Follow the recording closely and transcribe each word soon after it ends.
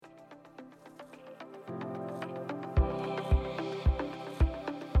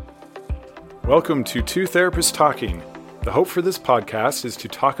Welcome to Two Therapists Talking. The hope for this podcast is to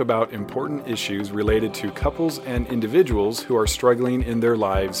talk about important issues related to couples and individuals who are struggling in their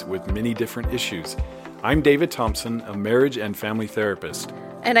lives with many different issues. I'm David Thompson, a marriage and family therapist.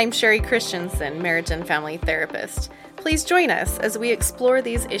 And I'm Sherie Christensen, marriage and family therapist. Please join us as we explore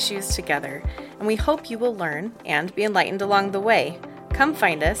these issues together, and we hope you will learn and be enlightened along the way. Come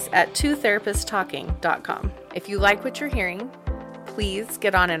find us at twotherapisttalking.com. If you like what you're hearing, please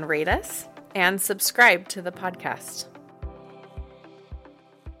get on and rate us and subscribe to the podcast.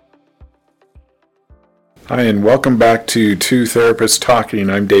 Hi, and welcome back to Two Therapists Talking.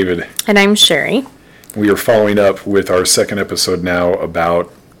 I'm David. And I'm Sherie. We are following up with our second episode now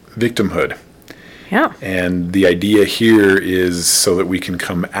about victimhood. Yeah. And the idea here is so that we can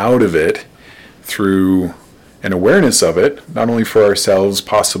come out of it through an awareness of it, not only for ourselves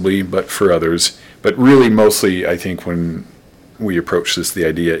possibly, but for others. But really mostly, I think when we approach this, the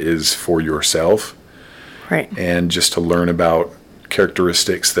idea is for yourself. Right. And just to learn about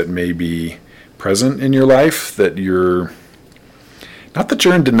characteristics that may be present in your life that you're, not that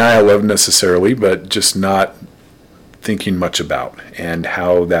you're in denial of necessarily, but just not thinking much about, and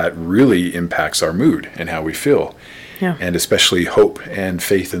how that really impacts our mood and how we feel. Yeah. And especially hope and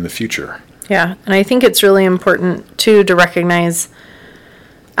faith in the future. Yeah. And I think it's really important too to recognize,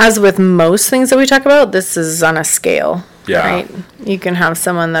 as with most things that we talk about, this is on a scale. Yeah. Right? You can have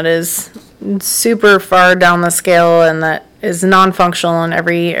someone that is super far down the scale and that is non-functional in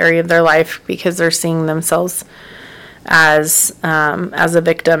every area of their life because they're seeing themselves as a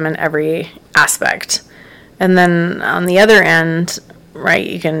victim in every aspect. And then on the other end, right,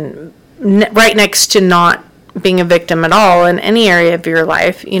 you can, right next to not being a victim at all in any area of your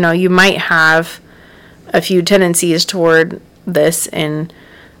life, you know, you might have a few tendencies toward this in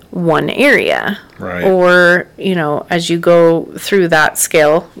one area. Right. Or, you know, as you go through that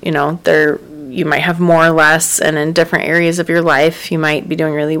scale, you know, you might have more or less, and in different areas of your life, you might be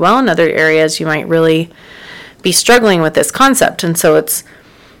doing really well. In other areas, you might really be struggling with this concept. And so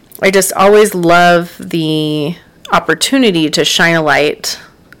I just always love the opportunity to shine a light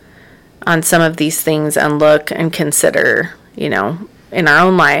on some of these things and look and consider, you know, in our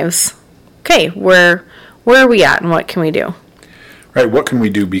own lives, okay, where are we at and what can we do? Right, what can we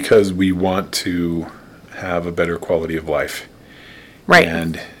do because we want to have a better quality of life? Right.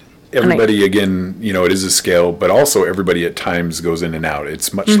 And everybody, again, you know, it is a scale, but also everybody at times goes in and out.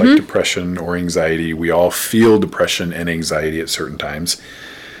 It's much like depression or anxiety. We all feel depression and anxiety at certain times.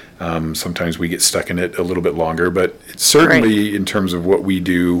 Sometimes we get stuck in it a little bit longer, but it's certainly in terms of what we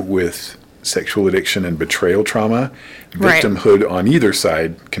do with sexual addiction and betrayal trauma, victimhood on either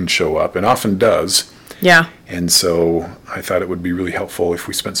side can show up and often does. Yeah. And so I thought it would be really helpful if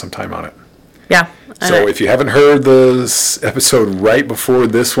we spent some time on it. Yeah. So if you haven't heard this episode right before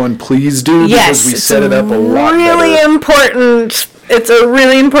this one, please do, because we set it up a lot really better. Important. It's a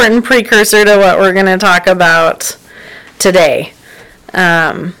really important precursor to what we're going to talk about today.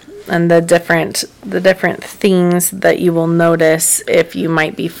 And the different things that you will notice if you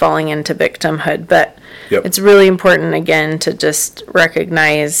might be falling into victimhood. But It's really important, again, to just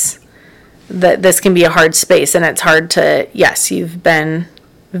recognize that this can be a hard space, and it's hard to, yes, you've been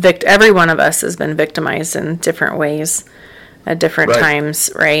every one of us has been victimized in different ways at different times,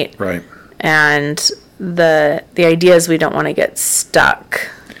 right? Right. And the idea is we don't want to get stuck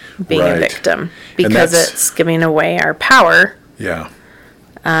being a victim, because it's giving away our power. Yeah.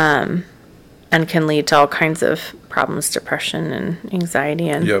 And can lead to all kinds of problems, depression and anxiety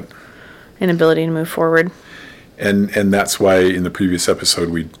and inability to move forward. And that's why in the previous episode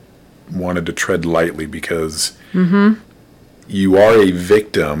we wanted to tread lightly, because you are a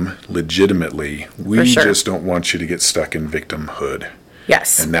victim legitimately. We just don't want you to get stuck in victimhood.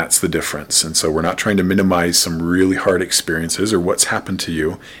 Yes. And that's the difference. And so we're not trying to minimize some really hard experiences or what's happened to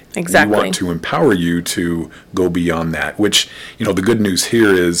you. Exactly. We want to empower you to go beyond that, which, you know, the good news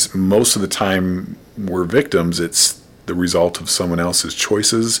here is most of the time we're victims. It's the result of someone else's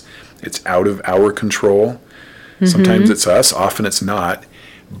choices. It's out of our control. Sometimes it's us, often it's not.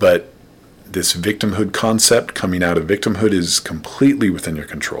 But this victimhood concept coming out of victimhood is completely within your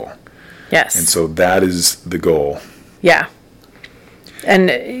control. Yes. And so that is the goal. Yeah.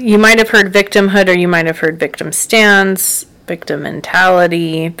 And you might have heard victimhood, or you might have heard victim stance, victim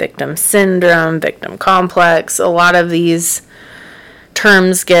mentality, victim syndrome, victim complex. A lot of these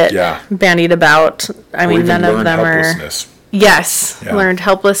terms get bandied about. I mean, none of them are. Yes. Yeah. Learned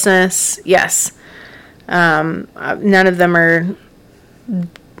helplessness. Yes. None of them are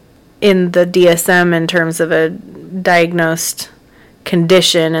in the DSM in terms of a diagnosed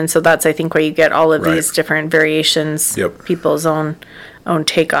condition, and so that's, I think, where you get all of these different variations, people's own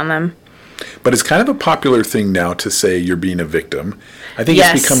take on them. But it's kind of a popular thing now to say you're being a victim. I think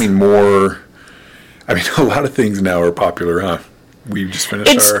Yes. it's becoming more, I mean, a lot of things now are popular, huh? We just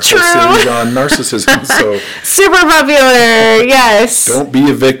finished It's our true. whole series on narcissism, so Super popular, yes. don't be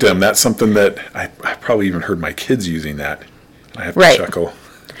a victim. That's something that I probably even heard my kids using that. I have to Right. chuckle.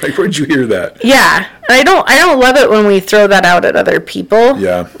 Like, where'd you hear that? Yeah, and I don't love it when we throw that out at other people.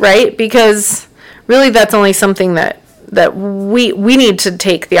 Yeah. Right? Because really that's only something that we need to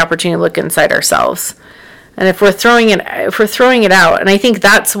take the opportunity to look inside ourselves. And if we're throwing it out, and I think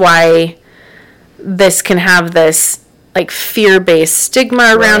that's why this can have this like fear-based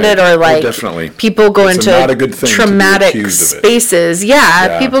stigma around Right. it, or like definitely. people go It's into not a good thing to be traumatic accused of it. spaces.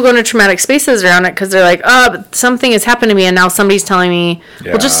 Yeah, people go into traumatic spaces around it because they're like, oh, but something has happened to me, and now somebody's telling me,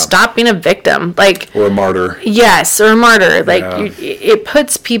 well, just Yeah. stop being a victim. Like, Or a martyr. yes, or a martyr. Like, Yeah. it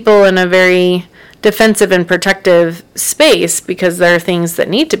puts people in a very defensive and protective space because there are things that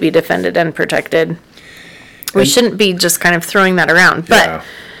need to be defended and protected. We shouldn't be just kind of throwing that around. But Yeah.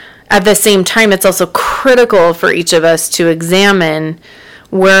 at the same time, it's also critical for each of us to examine,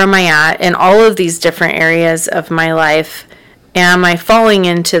 where am I at in all of these different areas of my life? Am I falling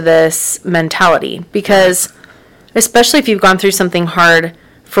into this mentality? Because especially if you've gone through something hard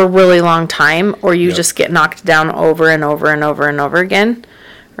for a really long time, or you just get knocked down over and over and over and over again,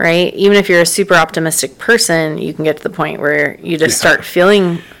 right? Even if you're a super optimistic person, you can get to the point where you just start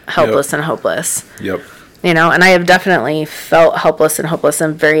feeling helpless and hopeless. Yep. You know, and I have definitely felt helpless and hopeless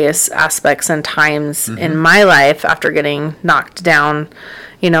in various aspects and times in my life after getting knocked down,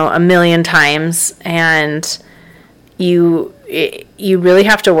 a million times. And you really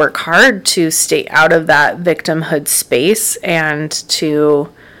have to work hard to stay out of that victimhood space and to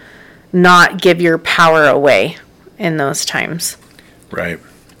not give your power away in those times. Right.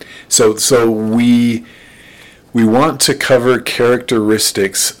 So we want to cover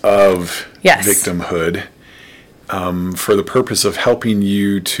characteristics of victimhood for the purpose of helping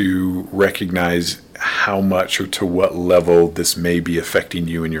you to recognize how much or to what level this may be affecting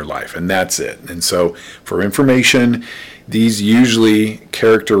you in your life. And that's it. And so for information, these usually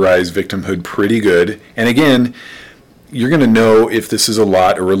characterize victimhood pretty good. And again, you're going to know if this is a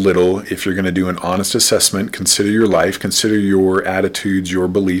lot or a little, if you're going to do an honest assessment, consider your life, consider your attitudes, your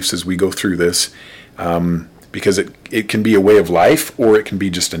beliefs as we go through this. Because it can be a way of life, or it can be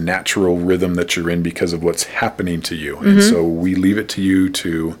just a natural rhythm that you're in because of what's happening to you. And so we leave it to you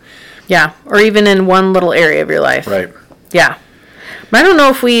to... Yeah, or even in one little area of your life. Right. Yeah. I don't know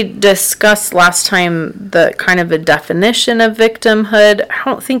if we discussed last time the kind of a definition of victimhood. I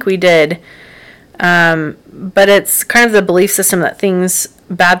don't think we did. But it's kind of the belief system that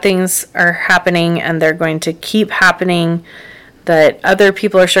bad things are happening and they're going to keep happening, that other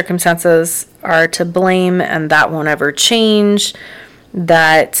people or circumstances are to blame and that won't ever change,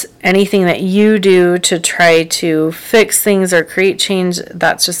 that anything that you do to try to fix things or create change,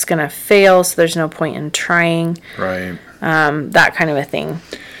 that's just going to fail, so there's no point in trying. Right. That kind of a thing.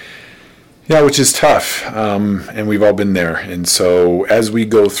 Yeah, which is tough, and we've all been there. And so as we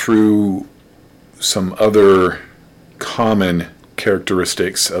go through some other common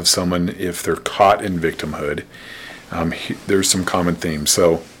characteristics of someone if they're caught in victimhood, there's some common themes.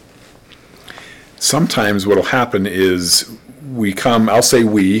 So sometimes what will happen is I'll say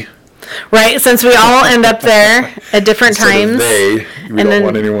we. Right, since we all end up there at different times. We don't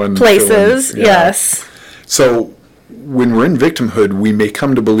want anyone places, yes. So when we're in victimhood, we may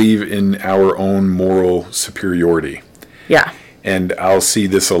come to believe in our own moral superiority. Yeah. And I'll see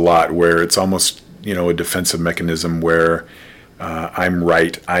this a lot where it's almost, a defensive mechanism where I'm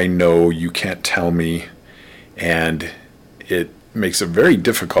right, I know, you can't tell me. And it makes it very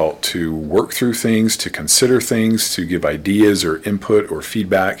difficult to work through things, to consider things, to give ideas or input or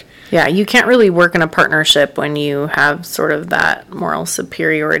feedback. Yeah, you can't really work in a partnership when you have sort of that moral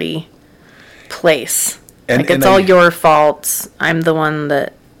superiority place. And it's all your fault. I'm the one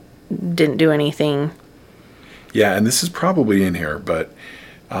that didn't do anything. Yeah, and this is probably in here, but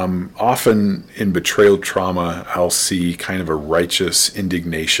often in betrayal trauma, I'll see kind of a righteous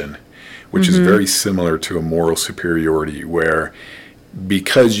indignation, which is very similar to a moral superiority, where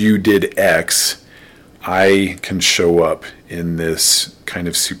because you did X, I can show up in this kind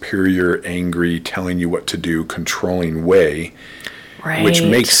of superior, angry, telling you what to do, controlling way, right, which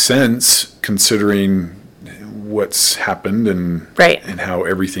makes sense considering what's happened and how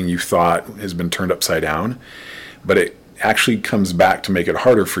everything you thought has been turned upside down. But it actually comes back to make it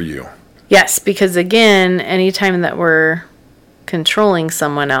harder for you. Yes, because again, anytime that we're controlling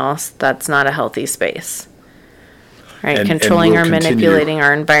someone else, that's not a healthy space. Right? Controlling or manipulating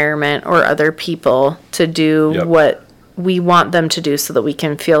our environment or other people to do what we want them to do so that we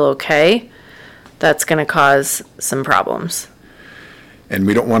can feel okay. that's going to cause some problems. And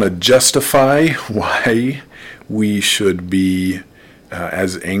we don't want to justify why we should be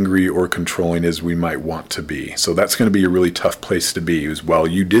as angry or controlling as we might want to be. So that's going to be a really tough place to be, is, well,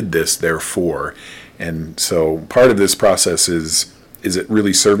 you did this, therefore. And so part of this process is it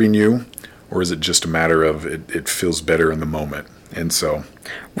really serving you, or is it just a matter of it feels better in the moment? And so.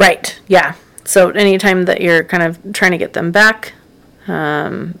 Right, yeah. So anytime that you're kind of trying to get them back,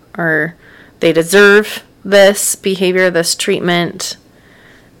 or they deserve this behavior, this treatment,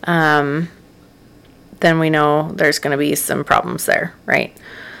 then we know there's going to be some problems there, right?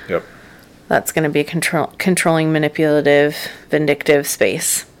 Yep. That's going to be a controlling, manipulative, vindictive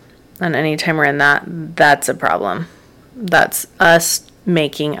space. And anytime we're in that, that's a problem. That's us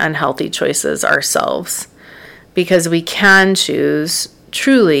making unhealthy choices ourselves. Because we can choose,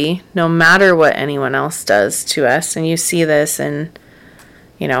 truly, no matter what anyone else does to us. And you see this in,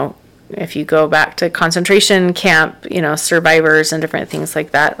 if you go back to concentration camp, survivors and different things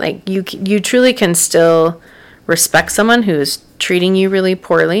like that, like you truly can still respect someone who's treating you really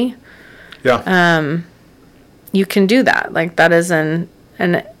poorly. Yeah. You can do that. Like, that is a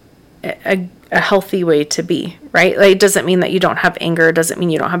healthy way to be, right? Like, it doesn't mean that you don't have anger. It doesn't mean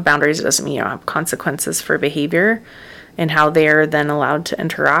you don't have boundaries. It doesn't mean you don't have consequences for behavior and how they're then allowed to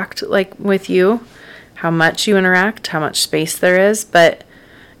interact, like, with you, how much you interact, how much space there is, but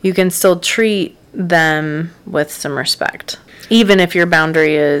you can still treat them with some respect. Even if your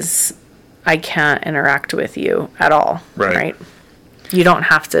boundary is, I can't interact with you at all, right? You don't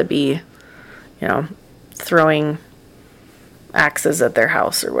have to be, throwing axes at their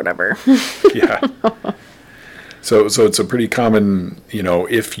house or whatever. Yeah. So it's a pretty common,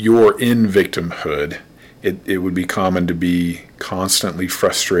 if you're in victimhood, it would be common to be constantly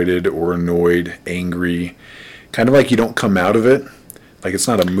frustrated or annoyed, angry, kind of like you don't come out of it. Like, it's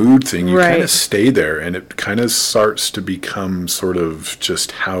not a mood thing. You kind of stay there, and it kind of starts to become sort of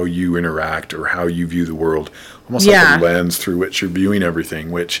just how you interact or how you view the world. Almost like a lens through which you're viewing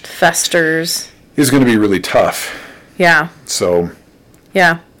everything, which festers. Is going to be really tough. Yeah. So.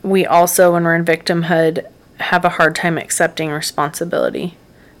 Yeah. We also, when we're in victimhood, have a hard time accepting responsibility.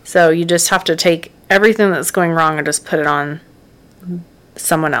 So you just have to take everything that's going wrong and just put it on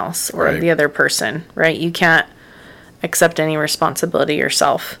someone else or the other person, right? You can't accept any responsibility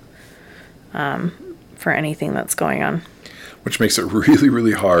yourself for anything that's going on. Which makes it really,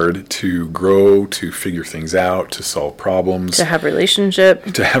 really hard to grow, to figure things out, to solve problems. To have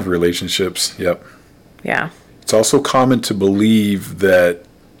relationships, yep. Yeah. It's also common to believe that,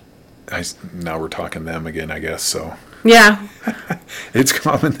 now we're talking them again, I guess, so. Yeah. It's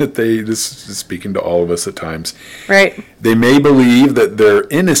common that this is speaking to all of us at times. Right. They may believe that they're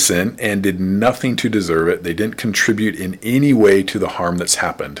innocent and did nothing to deserve it. They didn't contribute in any way to the harm that's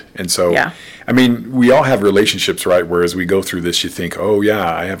happened. And so, I mean, we all have relationships, right? Where as we go through this, you think, oh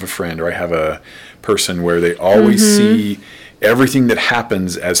yeah, I have a friend or I have a person where they always see everything that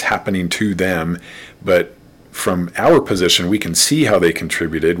happens as happening to them. But from our position, we can see how they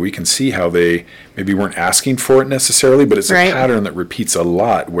contributed. We can see how they maybe weren't asking for it necessarily, but it's a pattern that repeats a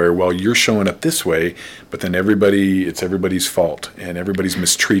lot where, well, you're showing up this way, but then it's everybody's fault and everybody's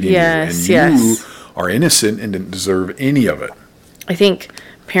mistreating you. And you are innocent and didn't deserve any of it. I think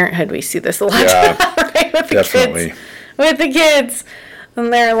parenthood, we see this a lot. Yeah, right? With the kids.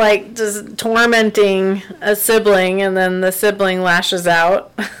 And they're like just tormenting a sibling, and then the sibling lashes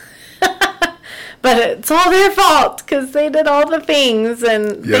out. But it's all their fault because they did all the things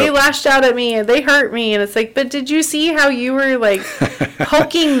and they lashed out at me and they hurt me. And it's like, but did you see how you were like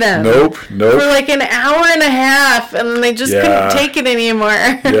poking them? Nope. For like an hour and a half, and they just couldn't take it anymore.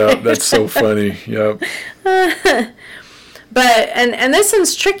 Yeah, that's so funny. Yep. But, and this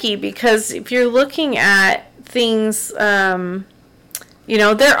one's tricky because if you're looking at things, there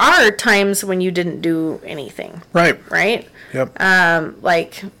are times when you didn't do anything. Right? Yep.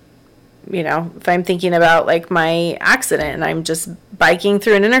 If I'm thinking about like my accident and I'm just biking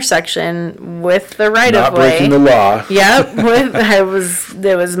through an intersection with the right of way. Not breaking the law. Yep.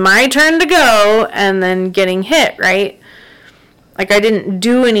 It was my turn to go and then getting hit, right? Like, I didn't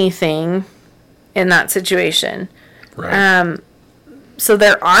do anything in that situation. Right. So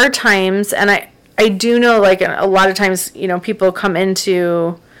there are times, and I do know, like, a lot of times, people come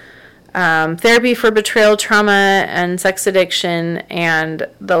into therapy for betrayal trauma and sex addiction, and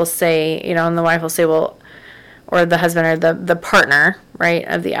they'll say, and the wife will say, well, or the husband or the partner, right,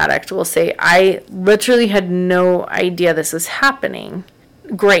 of the addict will say, I literally had no idea this was happening.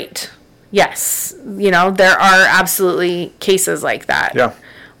 Great. Yes. There are absolutely cases like that. Yeah.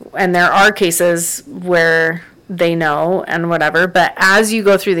 And there are cases where they know and whatever, but as you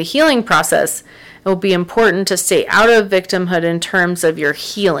go through the healing process it will be important to stay out of victimhood in terms of your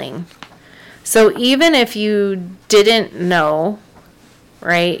healing. So even if you didn't know,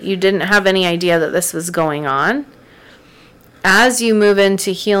 right, you didn't have any idea that this was going on, as you move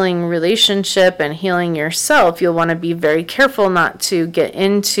into healing relationship and healing yourself, you'll want to be very careful not to get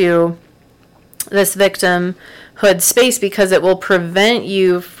into this victimhood space, because it will prevent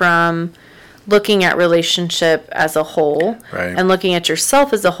you from looking at relationship as a whole, right, and looking at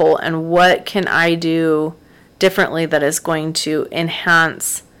yourself as a whole, and what can I do differently that is going to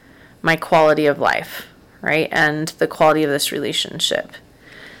enhance my quality of life, right, and the quality of this relationship.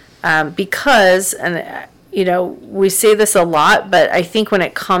 Because, and we say this a lot, but I think when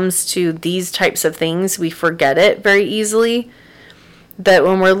it comes to these types of things, we forget it very easily, that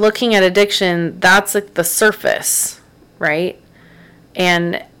when we're looking at addiction, that's like the surface, right?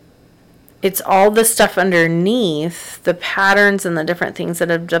 And it's all the stuff underneath, the patterns and the different things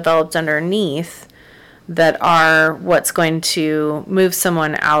that have developed underneath, that are what's going to move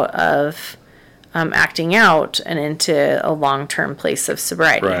someone out of acting out and into a long-term place of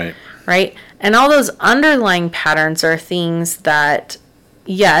sobriety. Right? And all those underlying patterns are things that,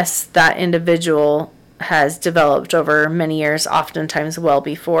 yes, that individual has developed over many years, oftentimes well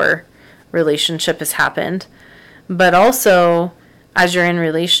before relationship has happened. But also, as you're in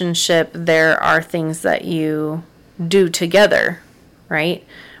relationship, there are things that you do together, right?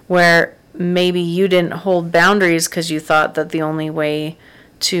 Where maybe you didn't hold boundaries because you thought that the only way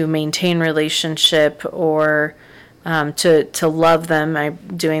to maintain relationship or to love them, I'm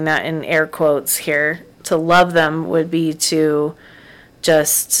doing that in air quotes here, to love them would be to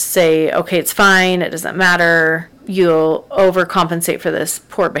just say, okay, it's fine, it doesn't matter, you'll overcompensate for this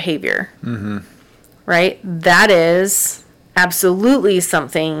poor behavior. Mm-hmm. Right? That is absolutely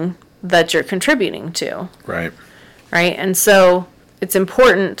something that you're contributing to. Right? And so it's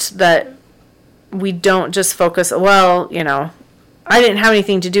important that we don't just focus, well, I didn't have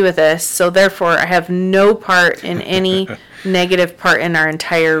anything to do with this, so therefore I have no part in any negative part in our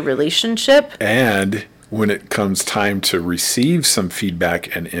entire relationship. And when it comes time to receive some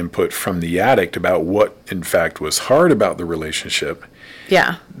feedback and input from the addict about what, in fact, was hard about the relationship,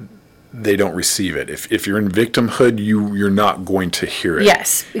 they don't receive it. If you're in victimhood, you're not going to hear it.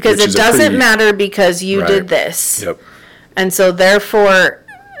 Yes, because it doesn't matter because you did this. Yep. And so therefore,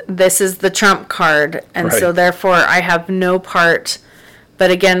 this is the trump card, and so therefore I have no part.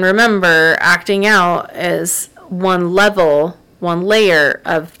 But again, remember, acting out is one level, one layer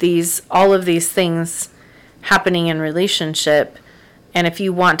of all of these things happening in relationship. And if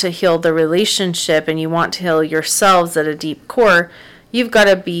you want to heal the relationship and you want to heal yourselves at a deep core, you've got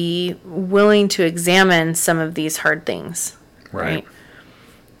to be willing to examine some of these hard things. Right?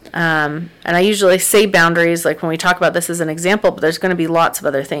 And I usually say boundaries, like when we talk about this as an example, but there's going to be lots of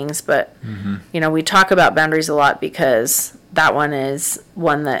other things. But, we talk about boundaries a lot because that one is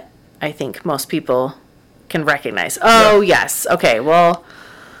one that I think most people can recognize. Oh, yes. Okay, well,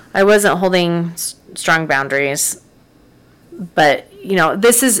 I wasn't holding strong boundaries. But,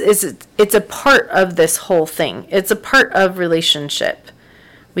 this it's a part of this whole thing. It's a part of relationship.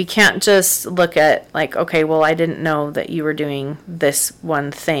 We can't just look at like, okay, well, I didn't know that you were doing this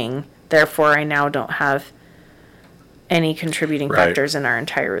one thing, therefore I now don't have any contributing factors in our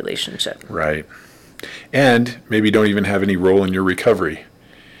entire relationship. Right. And maybe don't even have any role in your recovery,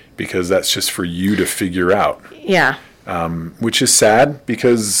 because that's just for you to figure out. Yeah. Which is sad,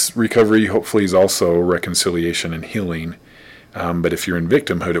 because recovery hopefully is also reconciliation and healing. But if you're in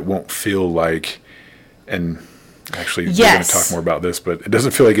victimhood, it won't feel like, and actually, we're going to talk more about this, but it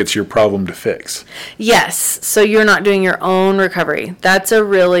doesn't feel like it's your problem to fix. Yes. So you're not doing your own recovery. That's a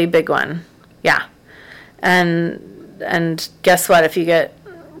really big one. Yeah. And guess what? If you get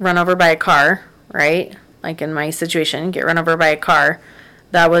run over by a car, right? Like in my situation, get run over by a car,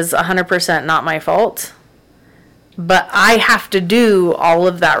 that was 100% not my fault. But I have to do all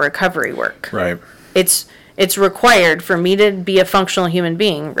of that recovery work. Right. It's required for me to be a functional human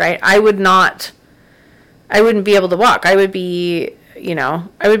being, right? I wouldn't be able to walk. I would be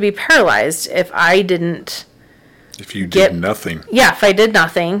paralyzed if I didn't. If you did nothing. Yeah, if I did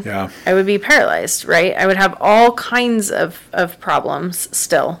nothing, I would be paralyzed, right? I would have all kinds of problems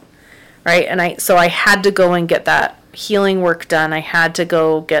still, right? And so I had to go and get that healing work done. I had to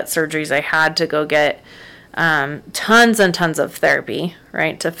go get surgeries. I had to go get tons and tons of therapy,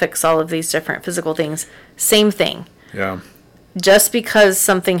 right, to fix all of these different physical things. Same thing. Yeah. Just because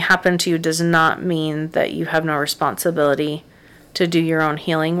something happened to you does not mean that you have no responsibility to do your own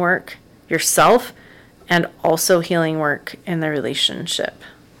healing work yourself, and also healing work in the relationship.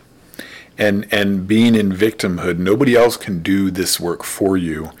 And being in victimhood, nobody else can do this work for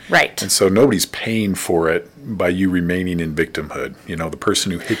you. Right. And so nobody's paying for it by you remaining in victimhood. The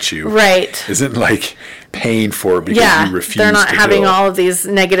person who hit you isn't like paying for it because you refuse to they're not having heal. all of these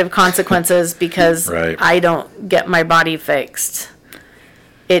negative consequences because I don't get my body fixed.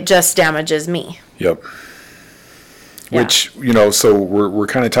 It just damages me. Yep. Yeah. Which, so we're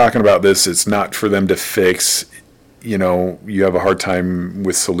kind of talking about this. It's not for them to fix. You have a hard time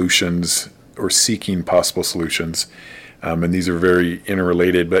with solutions or seeking possible solutions. And these are very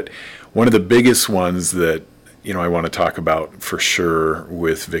interrelated. But one of the biggest ones that, I want to talk about for sure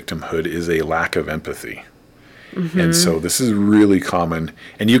with victimhood is a lack of empathy. Mm-hmm. And so this is really common.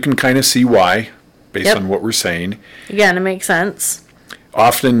 And you can kind of see why based on what we're saying. Again, it makes sense.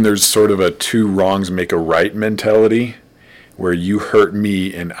 Often there's sort of a two wrongs make a right mentality, where you hurt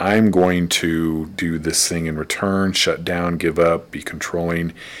me and I'm going to do this thing in return, shut down, give up, be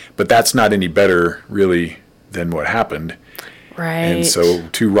controlling. But that's not any better, really, than what happened. Right. And so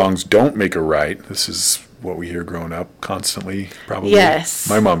two wrongs don't make a right. This is what we hear growing up constantly, probably. Yes.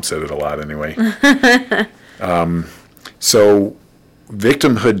 My mom said it a lot anyway. So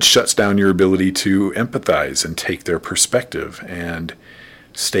victimhood shuts down your ability to empathize and take their perspective and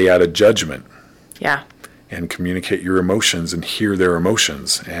stay out of judgment. Yeah. And communicate your emotions and hear their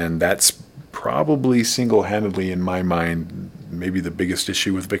emotions. And that's probably single-handedly, in my mind, maybe the biggest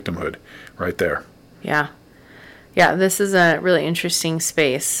issue with victimhood right there. Yeah. Yeah, this is a really interesting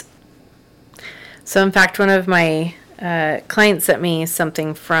space. So, in fact, one of my clients sent me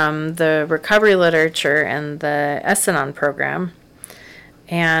something from the recovery literature and the S-Anon program.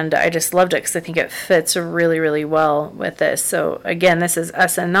 And I just loved it because I think it fits really, really well with this. So again, this is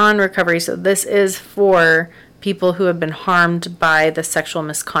S-Anon recovery. So this is for people who have been harmed by the sexual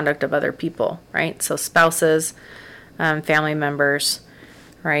misconduct of other people, right? So spouses, family members,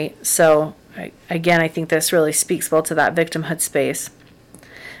 right? So again, I think this really speaks well to that victimhood space.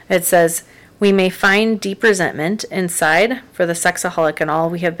 It says, we may find deep resentment inside for the sexaholic and all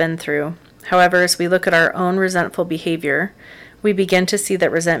we have been through. However, as we look at our own resentful behavior, we begin to see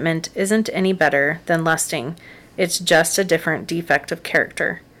that resentment isn't any better than lusting. It's just a different defect of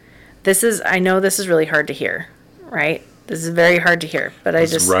character. I know this is really hard to hear, right? This is very hard to hear, but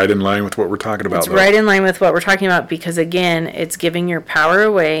it's right in line with what we're talking about. It's right in line with what we're talking about because, again, it's giving your power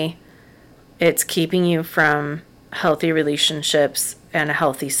away. It's keeping you from healthy relationships and a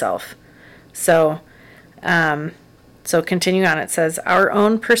healthy self. So continuing on, it says, our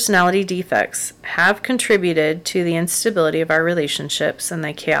own personality defects have contributed to the instability of our relationships and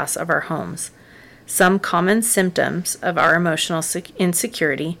the chaos of our homes. Some common symptoms of our emotional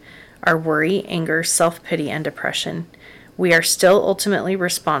insecurity are worry, anger, self-pity, and depression. We are still ultimately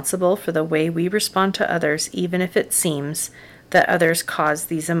responsible for the way we respond to others, even if it seems that others cause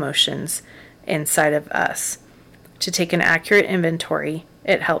these emotions inside of us. To take an accurate inventory,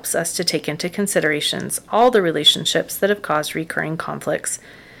 it helps us to take into considerations all the relationships that have caused recurring conflicts.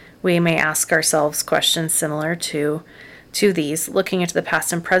 We may ask ourselves questions similar to these, looking into the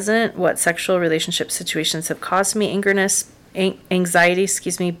past and present, what sexual relationship situations have caused me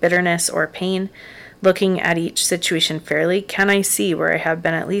anxiety, bitterness, or pain. Looking at each situation fairly, can I see where I have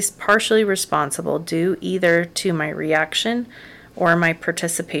been at least partially responsible due either to my reaction or my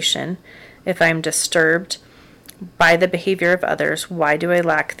participation? If I am disturbed by the behavior of others, why do I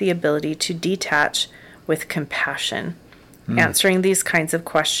lack the ability to detach with compassion? Answering these kinds of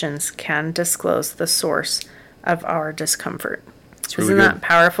questions can disclose the source of our discomfort. Isn't that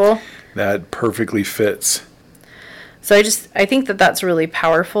powerful? That perfectly fits. So I think that's really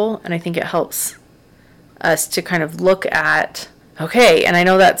powerful, and I think it helps us to kind of look at, okay, and I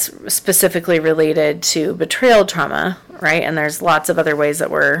know that's specifically related to betrayal trauma, right? And there's lots of other ways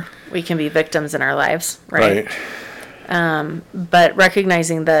that we can be victims in our lives, right? But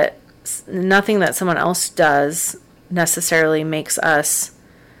recognizing that nothing that someone else does necessarily gives us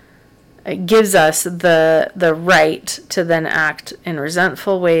the right to then act in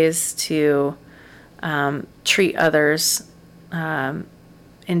resentful ways, to treat others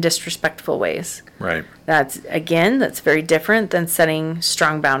in disrespectful ways. Right. That's very different than setting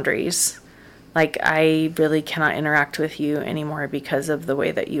strong boundaries. Like, I really cannot interact with you anymore because of the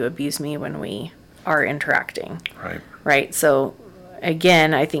way that you abuse me when we are interacting. Right. So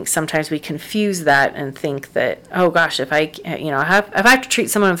again, I think sometimes we confuse that and think that, oh gosh, if I have to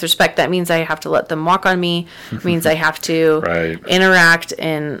treat someone with respect, that means I have to let them walk on me, means I have to interact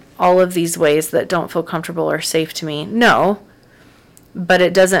in all of these ways that don't feel comfortable or safe to me. No, but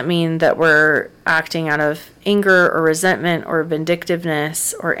it doesn't mean that we're acting out of anger or resentment or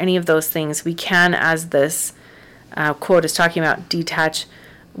vindictiveness or any of those things. We can, as this quote is talking about, detach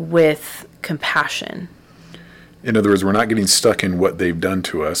with compassion. In other words, we're not getting stuck in what they've done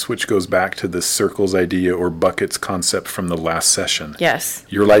to us, which goes back to the circles idea or buckets concept from the last session. Yes.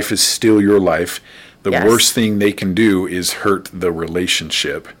 Your life is still your life. The Yes. worst thing they can do is hurt the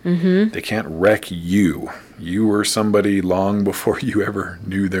relationship. Mm-hmm. They can't wreck you. You were somebody long before you ever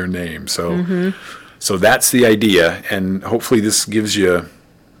knew their name. So, so that's the idea. And hopefully this gives you,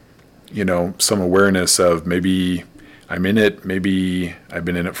 some awareness of maybe I'm in it. Maybe I've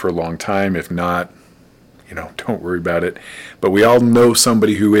been in it for a long time. If not, don't worry about it. But we all know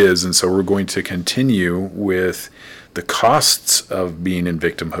somebody who is. And so we're going to continue with the costs of being in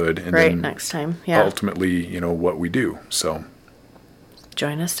victimhood, and then next time, yeah. Ultimately, what we do. So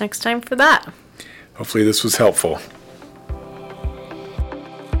join us next time for that. Hopefully this was helpful.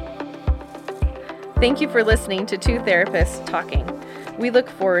 Thank you for listening to Two Therapists Talking. We look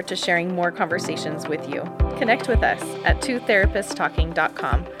forward to sharing more conversations with you. Connect with us at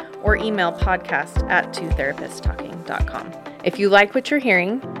twotherapisttalking.com or email podcast@twotherapisttalking.com. If you like what you're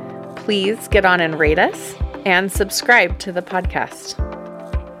hearing, please get on and rate us and subscribe to the podcast.